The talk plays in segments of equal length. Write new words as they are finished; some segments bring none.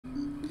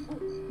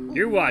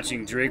You're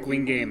watching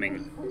Drakewing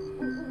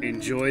Gaming.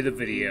 Enjoy the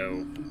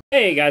video.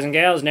 Hey guys and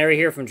gals, Nary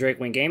here from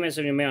Drakewing Gaming.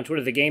 Sending me on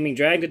Twitter, The Gaming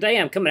Drag. Today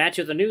I'm coming at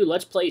you with a new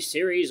Let's Play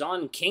series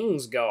on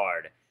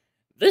Kingsguard.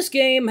 This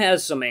game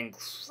has some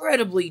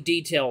incredibly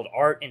detailed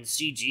art and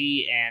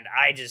CG, and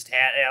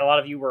a lot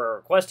of you were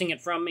requesting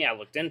it from me. I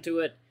looked into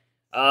it.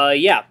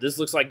 Yeah, this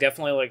looks like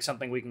definitely like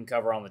something we can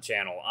cover on the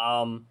channel.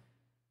 I'm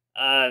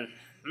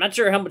not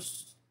sure how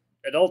much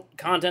adult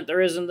content there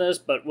is in this,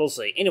 but we'll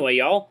see. Anyway,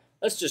 y'all,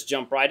 let's just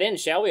jump right in,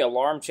 shall we?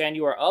 Alarm Chan,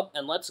 you are up,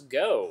 and let's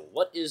go.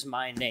 What is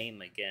my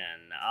name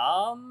again?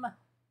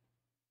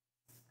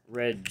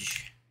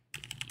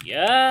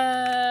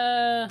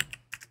 Yeah...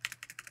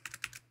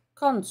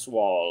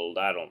 Conswald,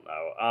 I don't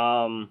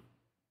know.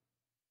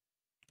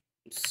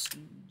 It's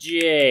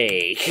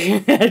Jake.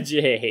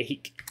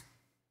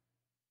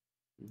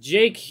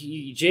 Jake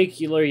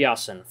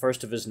Yasin,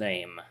 first of his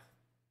name.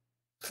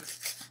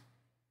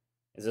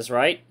 Is this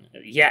right?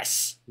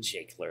 Yes!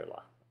 Jake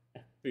Lurla.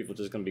 People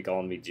just gonna be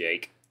calling me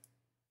Jake.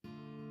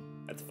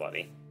 That's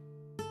funny.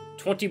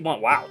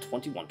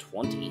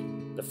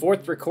 2120. The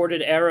fourth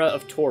recorded era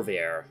of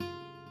Torvier.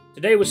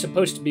 Today was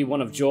supposed to be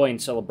one of joy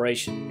and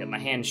celebration, yet my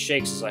hand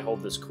shakes as I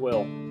hold this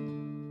quill.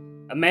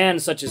 A man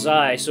such as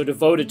I, so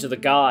devoted to the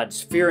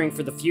gods, fearing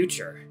for the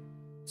future.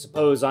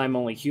 Suppose I'm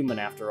only human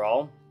after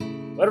all.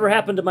 Whatever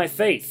happened to my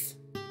faith?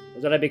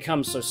 Or did I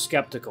become so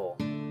skeptical?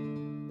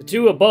 The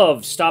two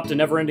above stopped a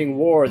never-ending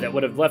war that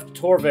would have left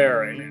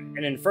Torvier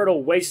an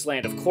infertile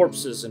wasteland of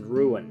corpses and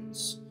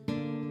ruins.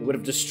 We would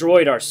have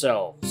destroyed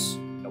ourselves.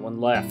 No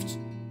one left.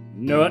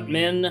 Not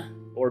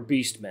men or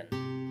beastmen.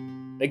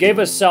 They gave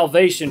us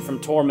salvation from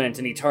torment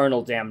and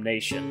eternal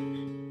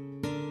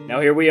damnation.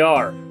 Now here we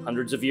are,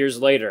 hundreds of years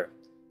later,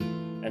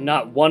 and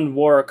not one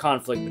war or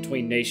conflict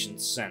between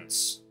nations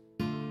since.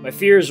 My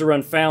fears are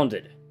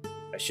unfounded.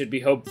 I should be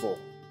hopeful,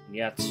 and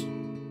yet...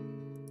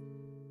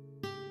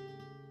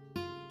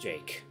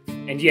 Jake.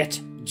 And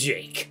yet,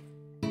 Jake.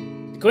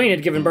 The Queen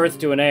had given birth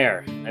to an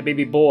heir, a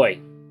baby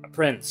boy, a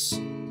prince.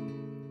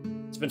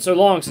 It's been so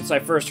long since I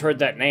first heard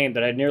that name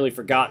that I'd nearly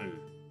forgotten.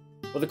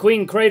 While the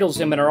Queen cradles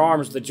him in her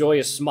arms with a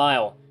joyous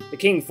smile, the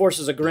King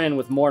forces a grin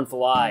with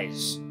mournful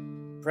eyes.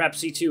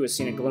 Perhaps he too has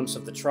seen a glimpse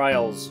of the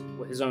trials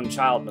his own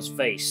child must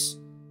face.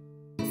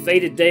 The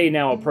fated day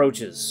now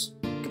approaches.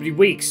 It could be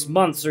weeks,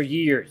 months, or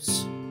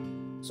years.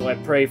 So I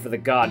pray for the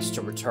gods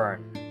to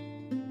return.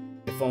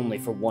 If only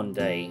for one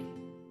day.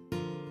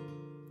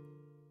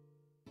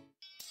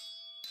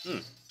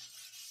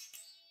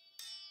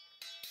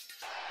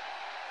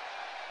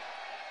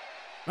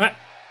 What?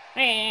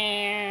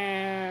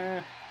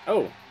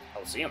 Oh,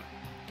 I'll see him.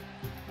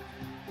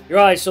 Your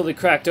eyes slowly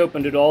cracked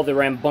open due to all the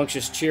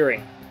rambunctious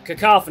cheering. A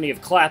cacophony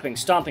of clapping,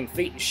 stomping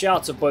feet, and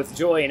shouts of both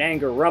joy and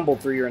anger rumbled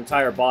through your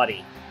entire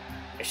body.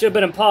 It should have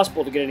been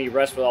impossible to get any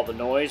rest with all the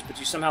noise, but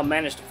you somehow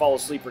managed to fall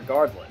asleep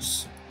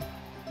regardless.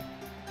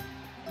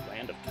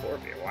 Land of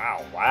Torvier.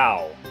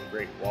 Wow. The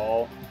Great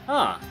Wall.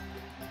 Huh.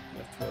 Land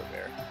of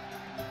Torvier.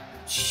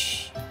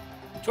 Shh.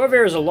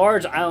 Torvier is a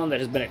large island that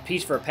has been at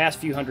peace for the past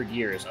few hundred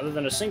years. Other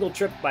than a single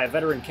trip by a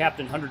veteran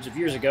captain hundreds of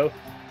years ago,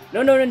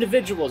 no known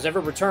individual has ever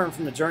returned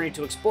from the journey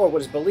to explore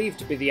what is believed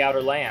to be the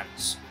Outer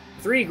Lands.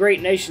 3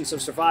 great nations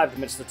have survived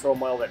amidst the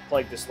turmoil that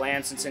plagued this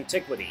land since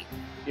antiquity.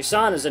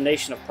 Yusan is a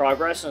nation of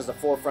progress and is the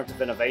forefront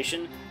of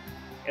innovation.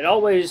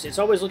 It's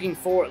always looking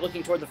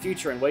toward the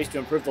future and ways to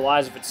improve the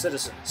lives of its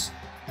citizens.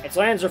 Its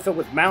lands are filled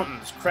with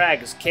mountains,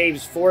 crags,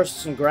 caves,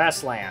 forests, and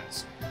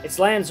grasslands. Its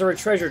lands are a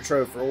treasure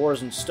trove for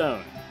ores and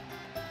stone.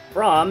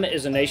 Brahm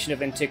is a nation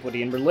of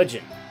antiquity and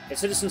religion.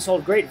 Its citizens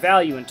hold great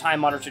value in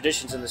time-honored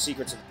traditions and the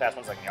secrets of the past.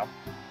 1 second, y'all.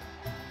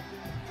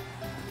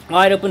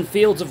 Wide open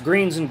fields of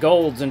greens and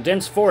golds and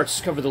dense forests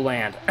cover the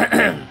land.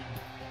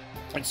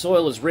 Its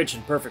soil is rich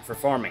and perfect for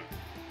farming.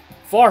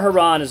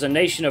 Farharan is a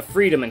nation of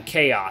freedom and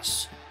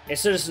chaos. Its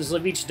citizens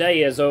live each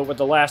day as though it were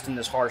the last in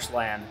this harsh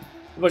land.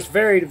 The most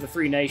varied of the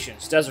 3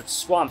 nations: deserts,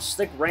 swamps,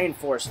 thick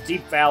rainforests,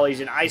 deep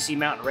valleys, and icy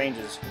mountain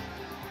ranges.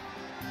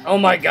 Oh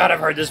my god,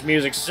 I've heard this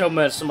music so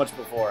much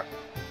before.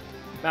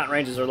 Mountain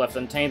ranges are left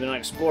untamed and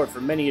unexplored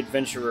for many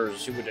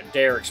adventurers who would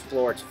dare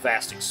explore its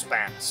vast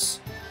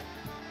expanse.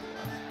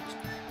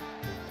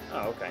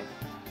 Oh, okay.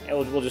 Yeah,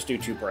 we'll just do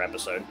 2 per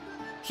episode.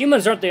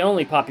 Humans aren't the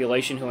only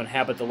population who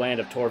inhabit the land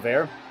of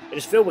Torvier. It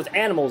is filled with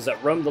animals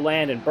that roam the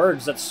land and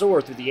birds that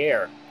soar through the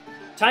air.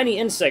 Tiny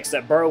insects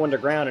that burrow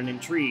underground and in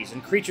trees,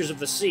 and creatures of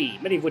the sea,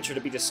 many of which are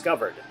to be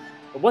discovered.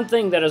 But one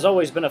thing that has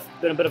always been a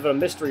bit of a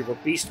mystery were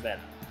beastmen.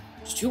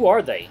 Just who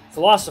are they?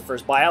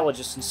 Philosophers,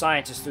 biologists, and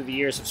scientists through the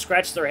years have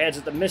scratched their heads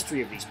at the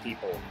mystery of these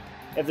people.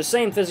 They have the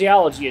same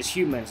physiology as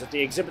humans, that they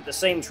exhibit the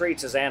same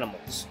traits as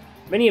animals.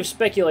 Many have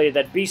speculated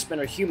that beastmen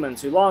are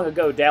humans who long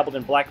ago dabbled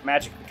in black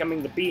magic,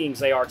 becoming the beings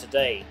they are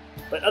today.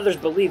 But others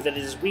believe that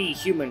it is we,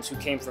 humans, who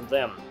came from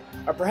them.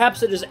 Or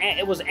perhaps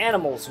it was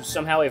animals who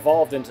somehow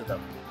evolved into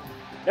them.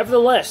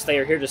 Nevertheless, they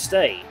are here to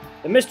stay.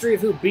 The mystery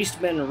of who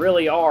beastmen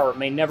really are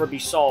may never be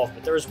solved,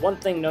 but there is one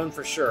thing known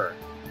for sure.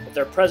 That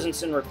their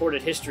presence in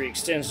recorded history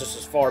extends just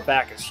as far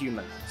back as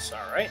humans.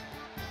 Alright.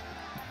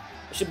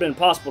 It should have been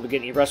impossible to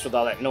get any rest with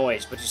all that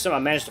noise, but you somehow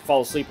managed to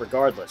fall asleep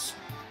regardless.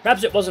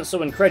 Perhaps it wasn't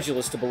so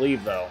incredulous to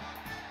believe, though.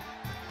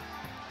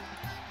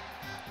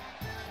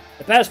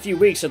 The past few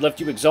weeks had left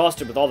you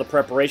exhausted with all the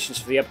preparations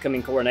for the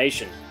upcoming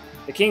coronation.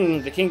 The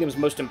kingdom's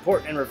most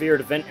important and revered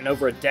event in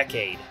over a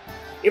decade.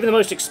 Even the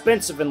most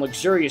expensive and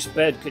luxurious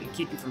bed couldn't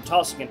keep you from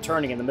tossing and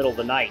turning in the middle of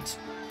the night.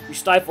 You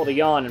stifled a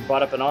yawn and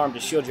brought up an arm to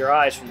shield your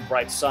eyes from the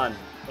bright sun,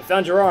 and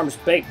found your arms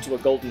baked to a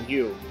golden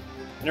hue.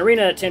 An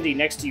arena attendee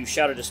next to you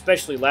shouted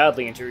especially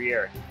loudly into your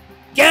ear,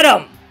 "Get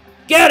him!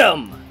 Get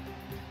him!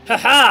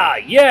 Ha-ha!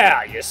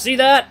 Yeah! You see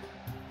that?"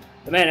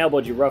 The man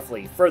elbowed you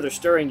roughly, further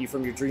stirring you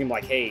from your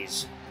dreamlike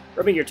haze.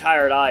 Rubbing your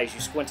tired eyes,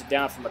 you squinted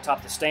down from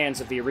atop the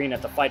stands of the arena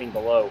at the fighting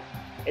below.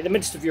 In the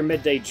midst of your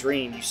midday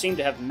dream, you seemed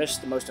to have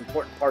missed the most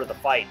important part of the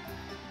fight.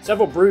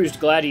 Several bruised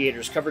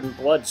gladiators covered in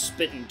blood,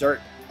 spit, and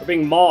dirt were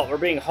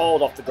being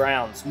hauled off the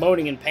grounds,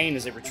 moaning in pain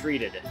as they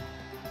retreated.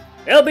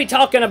 "They'll be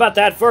talking about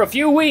that for a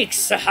few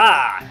weeks,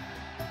 ha-ha!"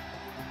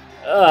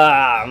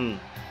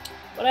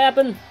 What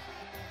happened?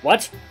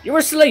 What? You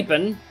were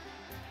sleeping?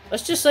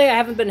 Let's just say I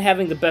haven't been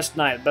having the best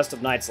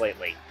of nights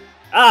lately.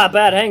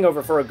 Bad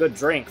hangover from a good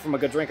drink,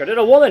 or did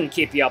a woman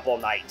keep you up all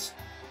night?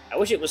 I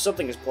wish it was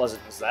something as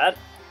pleasant as that.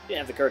 You didn't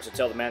have the courage to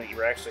tell the man that you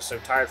were actually so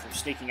tired from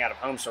sneaking out of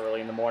home so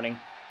early in the morning,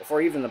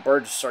 before even the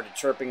birds started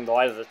chirping to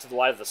the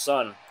light of the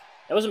sun.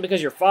 That wasn't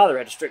because your father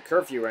had a strict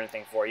curfew or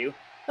anything for you.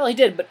 Well, he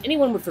did, but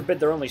anyone would forbid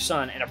their only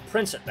son, and a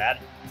prince at that,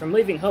 from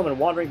leaving home and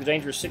wandering the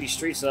dangerous city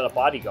streets without a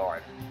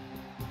bodyguard.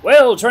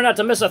 Well, try not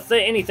to miss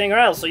anything or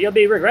else, or you'll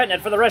be regretting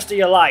it for the rest of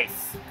your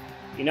life.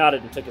 He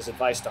nodded and took his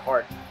advice to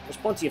heart. There's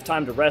plenty of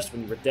time to rest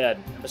when you were dead,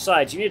 and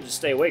besides, you needed to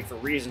stay awake for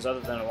reasons other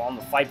than on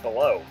the fight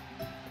below.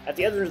 At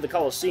the other end of the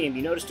Colosseum,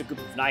 you noticed a group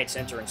of knights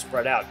enter and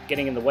spread out,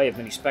 getting in the way of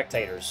many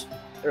spectators.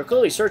 They were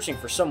clearly searching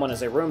for someone as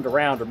they roamed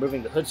around,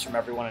 removing the hoods from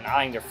everyone and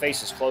eyeing their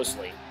faces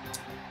closely.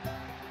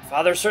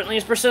 Father certainly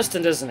is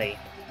persistent, isn't he?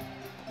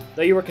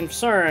 Though you were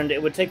concerned,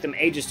 it would take them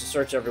ages to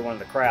search everyone in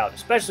the crowd,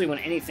 especially when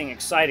anything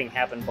exciting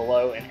happened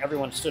below and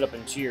everyone stood up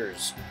in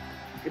cheers.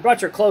 You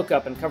brought your cloak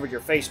up and covered your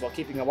face while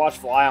keeping a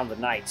watchful eye on the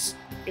knights.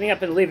 Getting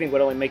up and leaving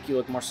would only make you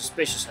look more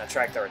suspicious and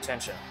attract their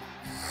attention.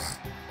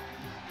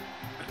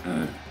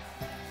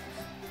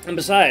 And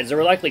besides, there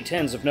were likely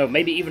tens, if no,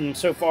 maybe even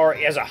so far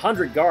as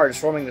 100 guards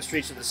swarming the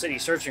streets of the city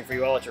searching for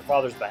you all at your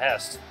father's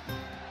behest.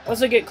 Once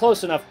they get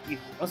close enough, you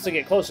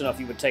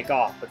would take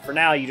off, but for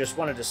now you just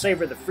wanted to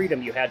savor the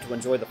freedom you had to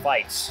enjoy the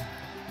fights.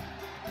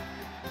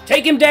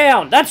 Take him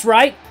down! That's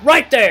right!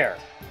 Right there!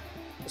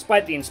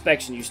 Despite the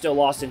inspection, you still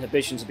lost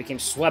inhibitions and became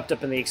swept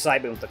up in the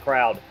excitement with the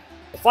crowd.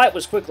 The fight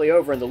was quickly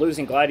over and the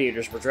losing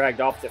gladiators were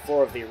dragged off the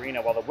floor of the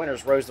arena while the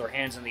winners raised their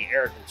hands in the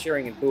air to the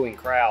cheering and booing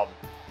crowd.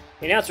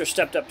 The announcer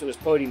stepped up to his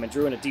podium and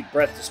drew in a deep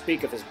breath to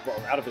speak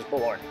out of his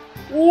bullhorn.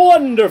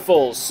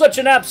 Wonderful! Such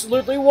an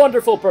absolutely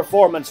wonderful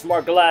performance from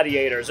our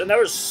gladiators, and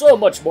there is so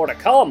much more to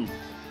come!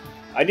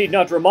 I need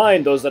not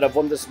remind those that have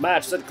won this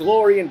match that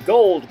glory and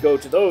gold go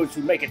to those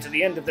who make it to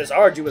the end of this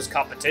arduous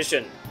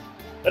competition.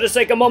 Let us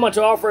take a moment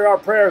to offer our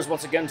prayers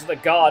once again to the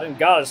god and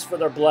goddess for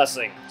their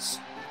blessings.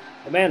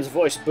 The man's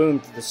voice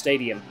boomed through the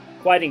stadium,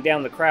 quieting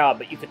down the crowd,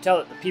 but you could tell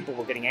that the people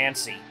were getting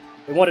antsy.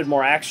 They wanted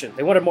more action.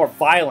 They wanted more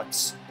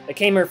violence. They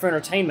came here for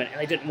entertainment,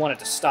 and they didn't want it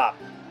to stop.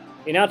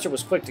 The announcer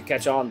was quick to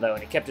catch on, though,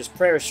 and he kept his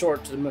prayers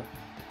short to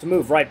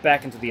move right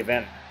back into the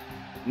event.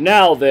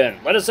 Now then,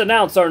 let us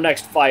announce our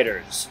next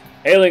fighters.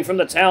 Hailing from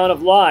the town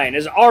of Lyne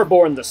is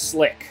Arborn the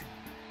Slick.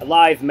 A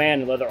lithe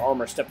man in leather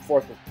armor stepped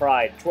forth with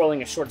pride,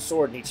 twirling a short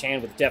sword in each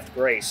hand with deft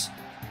grace.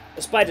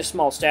 Despite his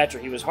small stature,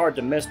 he was hard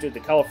to miss due to the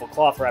colorful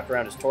cloth wrapped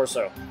around his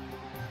torso.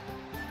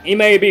 He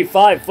may be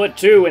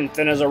 5'2" and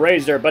thin as a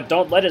razor, but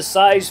don't let his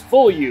size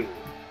fool you.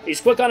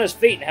 He's quick on his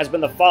feet and has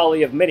been the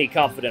folly of many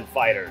confident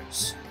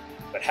fighters.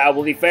 But how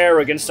will he fare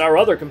against our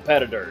other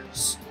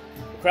competitors?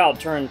 The crowd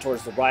turned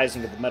towards the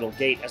rising of the metal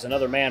gate as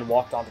another man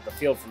walked onto the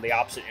field from the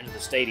opposite end of the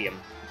stadium.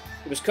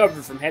 He was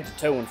covered from head to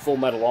toe in full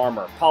metal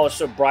armor, polished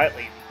so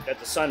brightly that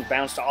the sun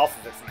bounced off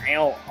of it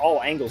from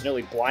all angles,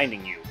 nearly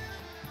blinding you.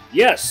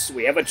 Yes,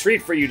 we have a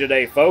treat for you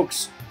today,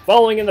 folks.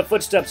 Following in the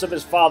footsteps of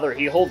his father,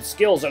 he holds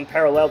skills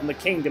unparalleled in the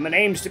kingdom and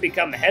aims to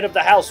become head of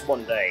the house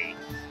one day.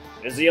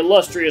 It is the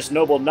illustrious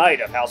noble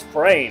knight of House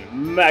Prain,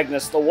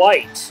 Magnus the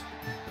White.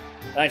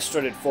 The knight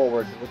strutted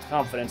forward with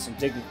confidence and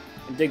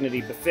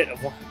dignity befit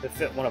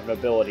one of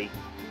nobility.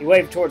 He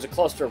waved towards a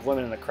cluster of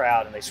women in the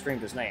crowd, and they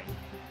screamed his name.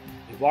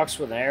 He walks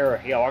with an air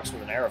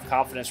of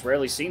confidence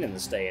rarely seen in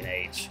this day and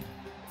age.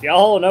 If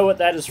y'all know what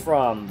that is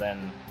from,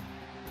 then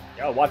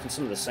y'all are watching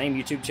some of the same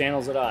YouTube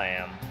channels that I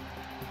am.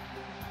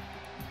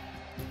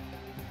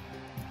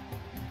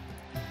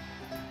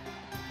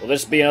 Will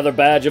this be another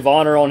badge of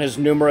honor on his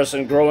numerous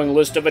and growing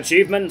list of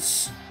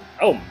achievements?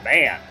 Oh,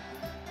 man.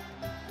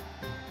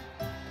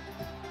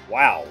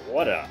 Wow,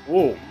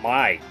 oh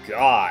my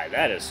god,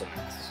 that is some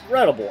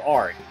incredible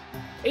art.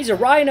 He's a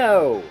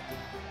rhino!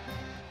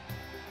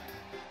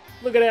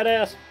 Look at that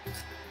ass.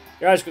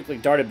 Your eyes quickly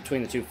darted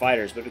between the two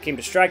fighters, but became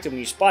distracted when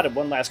you spotted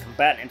one last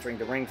combatant entering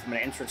the ring from an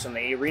entrance in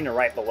the arena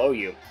right below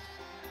you.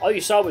 All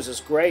you saw was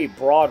this gray,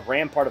 broad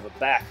rampart of a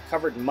back,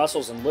 covered in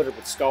muscles and littered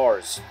with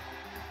scars.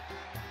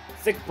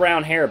 Thick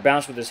brown hair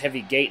bounced with his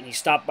heavy gait, and he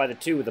stopped by the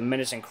two with a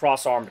menacing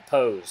cross-armed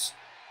pose.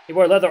 He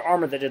wore leather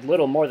armor that did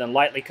little more than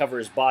lightly cover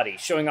his body,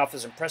 showing off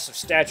his impressive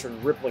stature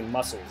and rippling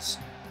muscles.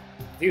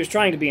 If he was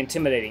trying to be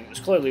intimidating, it was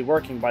clearly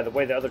working by the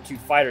way the other two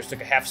fighters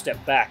took a half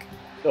step back,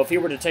 though if he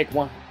were to take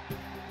but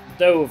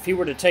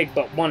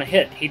one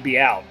hit, he'd be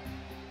out.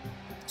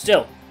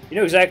 Still, you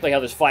knew exactly how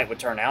this fight would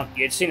turn out.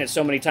 You had seen it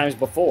so many times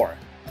before.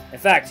 In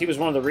fact, he was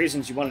one of the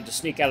reasons you wanted to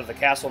sneak out of the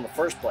castle in the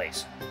first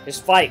place. His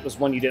fight was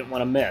one you didn't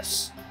want to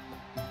miss.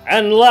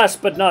 And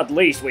last but not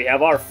least, we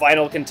have our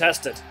final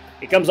contestant.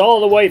 He comes all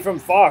the way from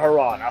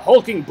Farharan, a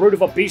hulking brute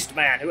of a beast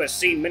man who has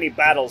seen many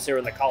battles here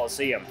in the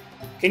Colosseum.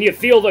 Can you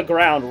feel the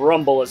ground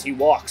rumble as he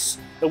walks,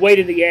 the weight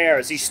in the air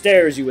as he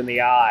stares you in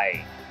the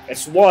eye?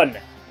 It's one,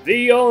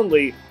 the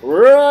only,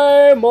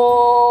 Ramos!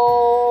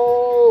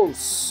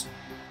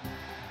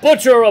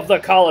 Butcher of the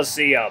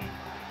Colosseum!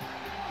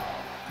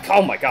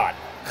 Oh my god.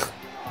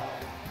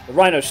 The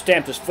rhino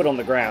stamped his foot on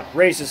the ground,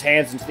 raised his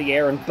hands into the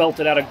air, and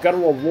belted out a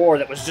guttural roar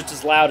that was just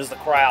as loud as the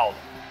crowd.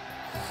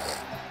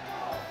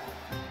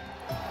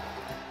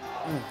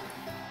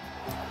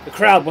 The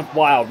crowd went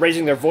wild,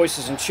 raising their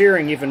voices and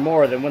cheering even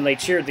more than when they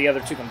cheered the other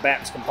two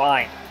combatants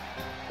combined.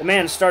 The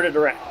man started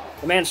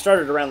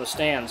around the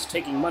stands,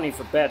 taking money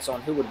for bets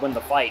on who would win the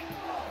fight.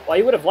 While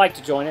you would have liked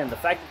to join in, the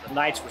fact that the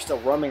knights were still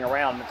roaming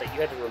around meant that you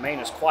had to remain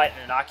as quiet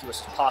and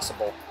innocuous as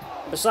possible.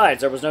 And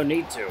besides, there was no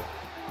need to.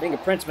 Being a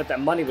prince meant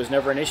that money was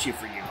never an issue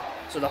for you,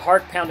 so the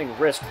heart-pounding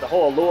risk, the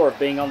whole allure of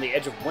being on the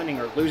edge of winning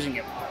or losing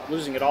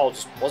it all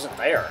just wasn't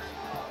there.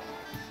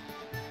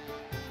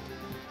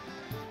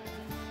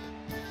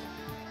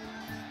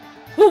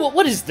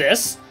 What is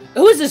this?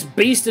 Who is this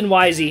beast and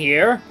why is he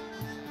here?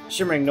 The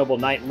shimmering noble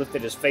knight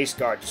lifted his face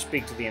guard to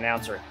speak to the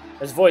announcer.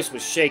 His voice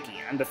was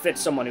shaky, and befit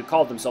someone who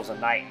called themselves a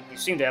knight. He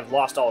seemed to have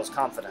lost all his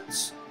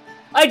confidence.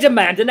 I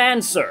demand an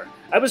answer!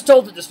 I was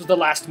told that this was the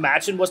last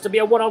match and was to be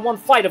a one-on-one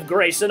fight of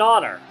grace and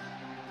honor.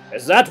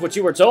 Is that what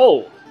you were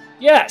told?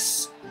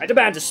 Yes! I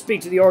demand to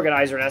speak to the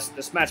organizer and ask that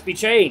this match be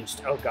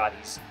changed. Oh god,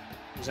 he's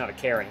not a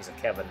Karen, he's a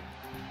Kevin.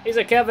 He's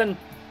a Kevin.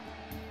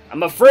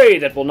 I'm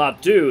afraid that will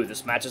not do.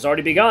 This match has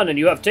already begun and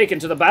you have taken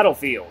to the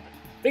battlefield.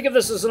 Think of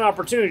this as an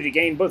opportunity to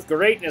gain both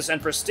greatness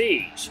and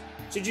prestige.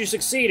 Should you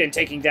succeed in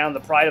taking down the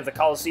pride of the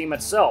Colosseum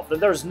itself, then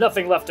there is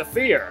nothing left to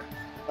fear.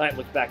 The knight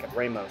looked back at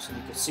Ramos, and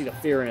you could see the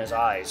fear in his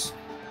eyes.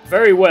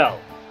 Very well.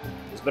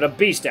 He's but a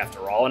beast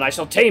after all, and I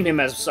shall tame him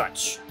as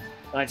such.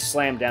 The knight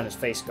slammed down his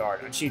face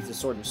guard, unsheathed his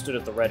sword, and stood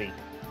at the ready.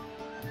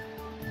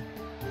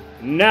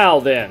 Now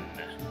then,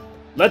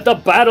 let the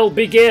battle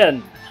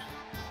begin!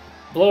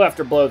 Blow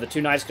after blow, the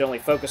two knights could only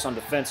focus on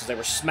defense as they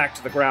were smacked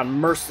to the ground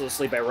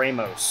mercilessly by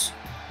Ramos.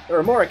 They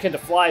were more akin to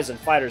flies than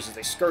fighters as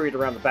they scurried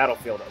around the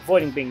battlefield,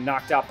 avoiding being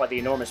knocked out by the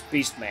enormous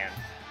beast man.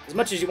 As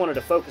much as you wanted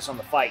to focus on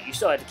the fight, you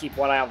still had to keep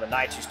one eye on the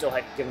knights who still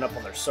hadn't given up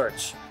on their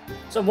search.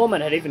 Some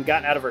woman had even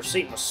gotten out of her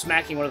seat and was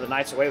smacking one of the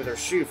knights away with her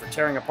shoe for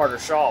tearing apart her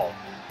shawl.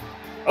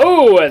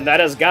 Oh, and that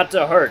has got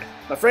to hurt.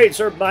 I'm afraid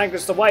Sir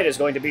Magnus the White is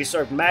going to be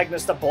Sir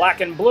Magnus the Black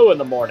and Blue in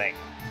the morning.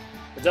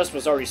 The dust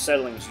was already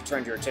settling as you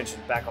turned your attention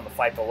back on the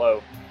fight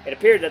below. It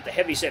appeared that the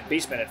heavy-set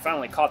beastman had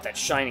finally caught that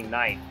shining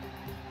knight.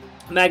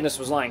 Magnus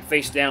was lying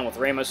face down with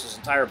Ramos'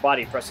 entire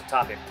body pressed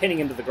atop him, pinning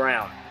him to the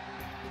ground.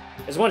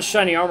 His once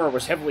shiny armor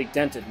was heavily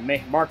dented,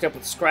 marked up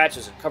with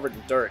scratches and covered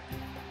in dirt.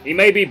 He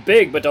may be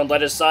big, but don't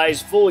let his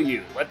size fool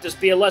you. Let this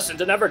be a lesson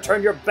to never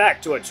turn your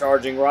back to a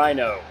charging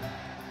rhino.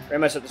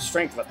 Ramos had the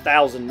strength of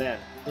 1,000 men.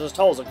 He was as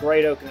tall as a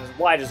great oak and as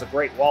wide as a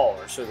great wall,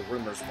 or so the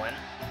rumors went.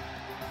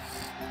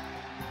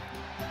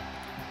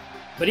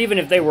 But even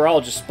if they were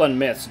all just spun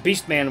myths, the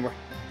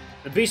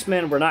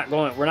Beastmen were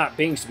not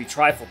beings to be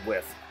trifled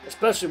with,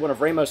 especially one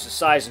of Ramos'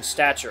 size and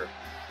stature.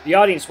 The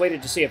audience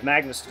waited to see if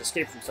Magnus could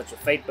escape from such a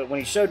fate, but when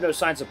he showed no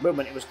signs of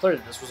movement, it was clear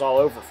that this was all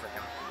over for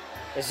him.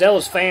 His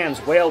zealous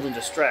fans wailed in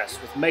distress,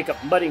 with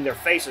makeup mudding their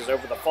faces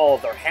over the fall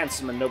of their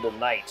handsome and noble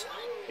knight.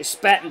 They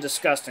spat in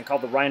disgust and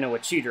called the rhino a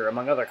cheater,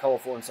 among other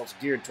colorful insults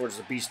geared towards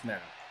the Beastmen.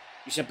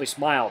 He simply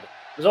smiled.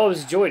 It was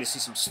always a joy to see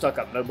some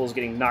stuck-up nobles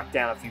getting knocked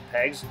down a few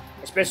pegs,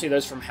 especially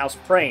those from House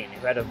Prane,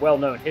 who had a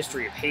well-known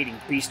history of hating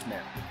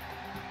Beastmen.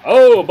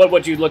 Oh, but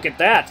would you look at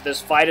that!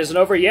 This fight isn't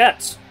over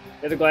yet!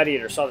 The other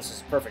gladiator saw this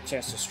as a perfect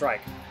chance to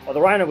strike. While the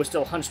rhino was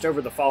still hunched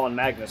over the fallen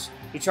Magnus,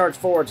 he charged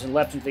forwards and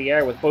leapt into the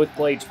air with both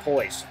blades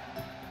poised.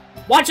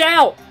 Watch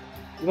out!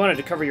 You wanted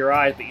to cover your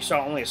eyes, but you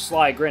saw only a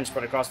sly grin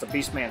spread across the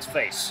beastman's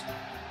face.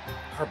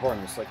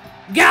 Harborn was like,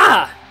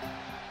 Gah!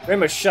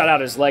 Ramos shot out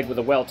his leg with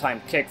a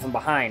well-timed kick from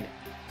behind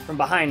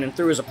and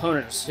threw his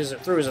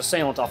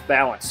assailant off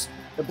balance.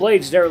 The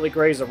blades narrowly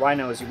grazed the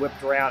rhino as he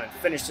whipped around and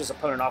finished his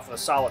opponent off with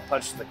a solid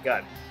punch to the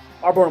gut.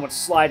 Arborn went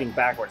sliding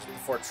backwards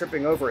before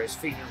tripping over his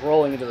feet and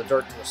rolling into the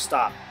dirt to a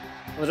stop.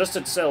 When the dust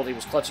had settled, he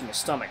was clutching his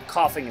stomach,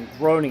 coughing and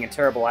groaning in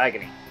terrible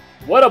agony.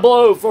 What a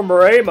blow from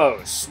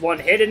Ramos! One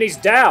hit and he's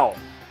down!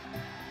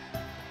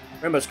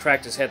 Ramos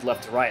cracked his head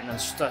left to right and then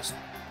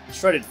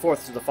strutted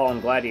forth to the fallen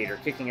gladiator,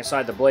 kicking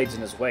aside the blades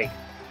in his wake.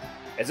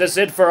 Is this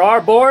it for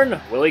Arborn?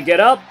 Will he get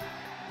up?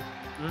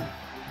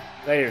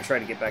 Gladiator tried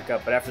to get back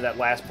up, but after that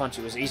last punch,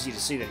 it was easy to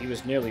see that he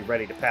was nearly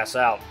ready to pass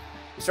out.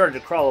 He started to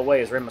crawl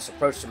away as Ramos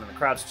approached him, and the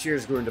crowd's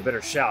cheers grew into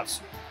bitter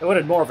shouts. They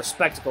wanted more of a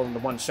spectacle than the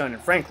one shown,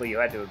 and frankly, you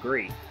had to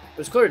agree. It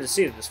was clear to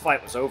see that this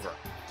fight was over.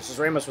 Just as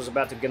Ramos was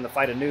about to begin the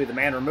fight anew, the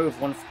man removed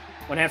one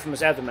hand from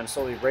his abdomen and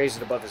slowly raised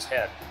it above his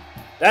head.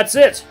 That's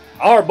it!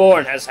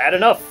 Arborn has had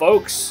enough,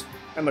 folks!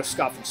 Ramos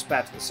scoffed and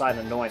spat to the side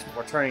in annoyance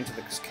before turning to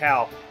the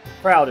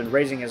crowd and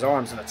raising his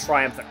arms in a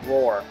triumphant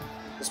roar.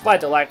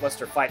 Despite the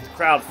lackluster fight, the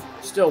crowd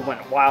still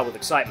went wild with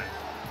excitement.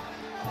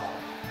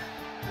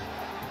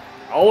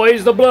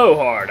 Always the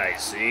blowhard, I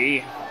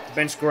see. The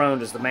bench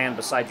groaned as the man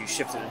beside you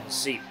shifted in his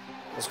seat.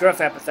 His gruff,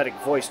 apathetic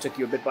voice took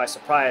you a bit by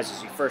surprise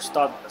as you first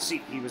thought that the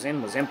seat he was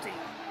in was empty.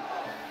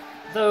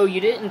 Though you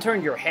didn't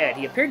turn your head,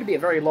 he appeared to be a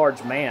very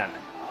large man,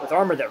 with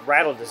armor that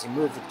rattled as he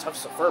moved with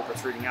tufts of fur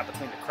protruding out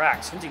between the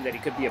cracks, hinting that he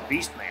could be a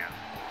beast man.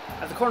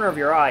 At the corner of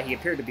your eye, he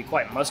appeared to be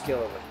quite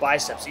muscular, with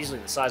biceps easily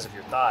the size of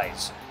your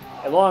thighs.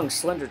 A long,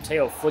 slender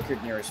tail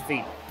flickered near his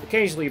feet,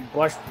 occasionally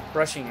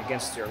brushing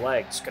against your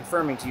legs,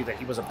 confirming to you that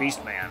he was a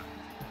beast man.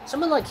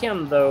 Someone like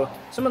him, though,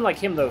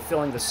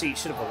 filling the seat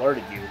should have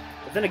alerted you,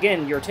 but then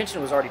again, your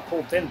attention was already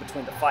pulled in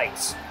between the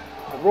fights.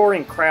 The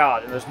roaring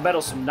crowd and those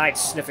meddlesome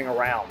knights sniffing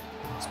around.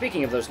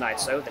 Speaking of those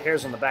knights, though, the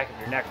hairs on the back of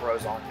your neck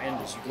rose on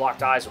end as you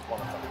locked eyes with one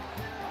of them.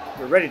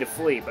 You were ready to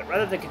flee, but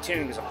rather than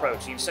continuing his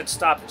approach, he instead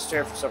stopped and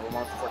stared for several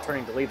moments before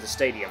turning to leave the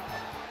stadium.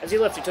 As he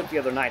left, he took the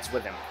other knights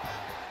with him.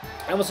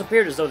 It almost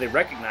appeared as though they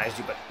recognized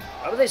you, but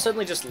why would they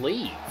suddenly just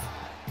leave?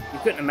 You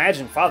couldn't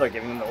imagine Father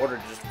giving them the order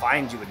to just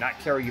find you and not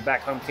carry you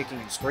back home kicking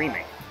and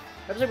screaming.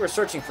 Perhaps they were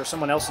searching for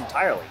someone else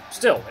entirely.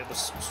 Still, it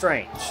was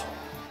strange.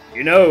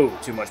 You know,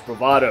 too much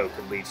bravado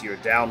could lead to your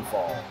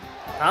downfall.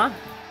 Huh?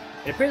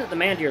 It appeared that the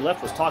man to your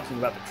left was talking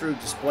about the crude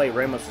display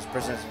Ramos was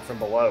presenting from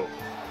below.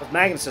 With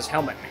Magnus's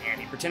helmet in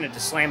hand, he pretended to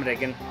slam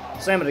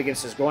it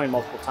against his groin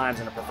multiple times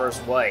in a perverse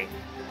way.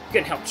 You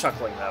couldn't help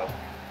chuckling, though.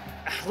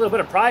 A little bit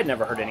of pride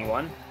never hurt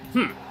anyone.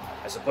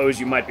 I suppose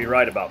you might be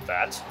right about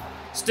that.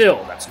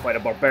 Still, that's quite a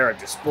barbaric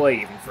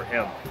display even for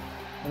him.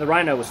 When the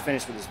rhino was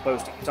finished with his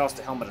boasting, he tossed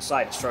the helmet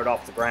aside and strode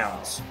off the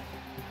grounds.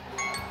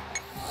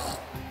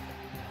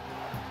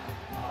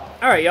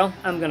 Alright, y'all.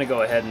 I'm gonna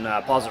go ahead and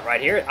pause it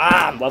right here.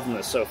 I'm loving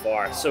this so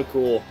far. It's so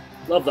cool.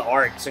 Love the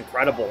art. It's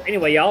incredible.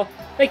 Anyway, y'all,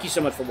 thank you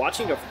so much for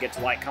watching. Don't forget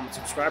to like, comment,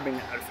 subscribe, ring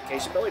that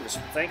notification bell. Leave a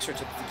super thanks or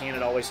tip if you can.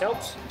 It always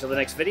helps. Until the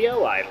next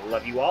video, I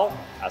love you all.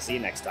 I'll see you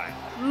next time.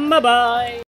 Bye-bye.